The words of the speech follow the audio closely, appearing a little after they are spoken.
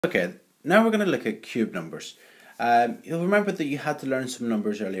Okay, now we're going to look at cube numbers. You'll remember that you had to learn some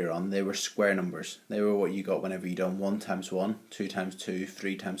numbers earlier on. They were square numbers. They were what you got whenever you done 1 times 1, 2 times 2,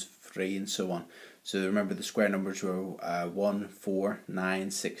 3 times 3 and so on. So remember the square numbers were 1, 4,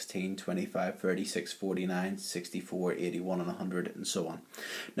 9, 16, 25, 36, 49, 64, 81 and 100 and so on.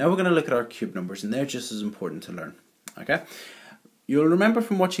 Now we're going to look at our cube numbers, and they're just as important to learn. Okay? You'll remember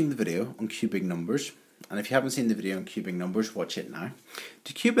from watching the video on cubing numbers, and if you haven't seen the video on cubing numbers, watch it now.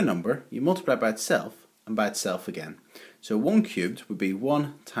 To cube a number, you multiply by itself and by itself again. So 1 cubed would be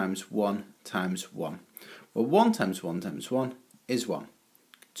 1 times 1 times 1. Well, 1 times 1 times 1 is 1.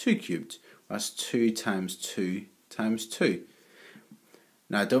 2 cubed, well, that's 2 times 2 times 2.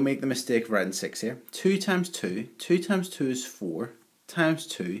 Now don't make the mistake of writing 6 here. 2 times 2, 2 times 2 is 4, times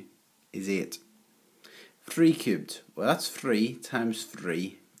 2 is 8. 3 cubed, well that's 3 times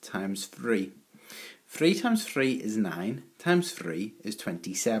 3 times 3. 3 times 3 is 9, times 3 is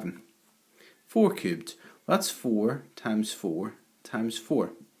 27. 4 cubed, well that's 4 times 4 times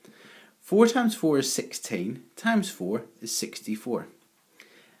 4. 4 times 4 is 16, times 4 is 64.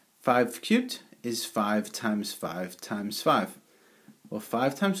 5 cubed is 5 times 5 times 5. Well,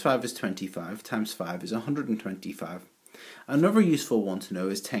 5 times 5 is 25, times 5 is 125. Another useful one to know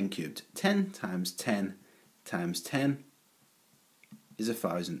is 10 cubed. 10 times 10 times 10 is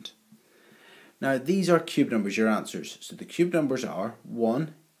 1,000. Now these are cube numbers, your answers. So the cube numbers are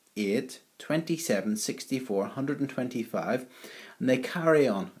 1, 8, 27, 64, 125, and they carry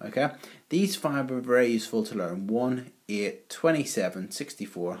on, okay? These 5 are very useful to learn. 1, 8, 27,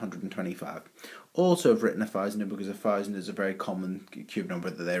 64, 125. Also I've written 1,000 because 1,000 is a very common cube number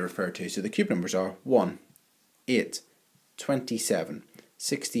that they refer to. So the cube numbers are 1, 8, 27,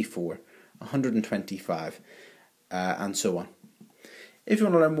 64, 125, and so on. If you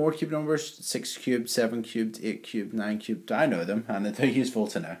want to learn more cube numbers, 6 cubed, 7 cubed, 8 cubed, 9 cubed, I know them and they're useful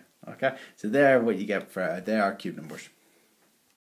to know. Okay, so they're what you get for they are cube numbers.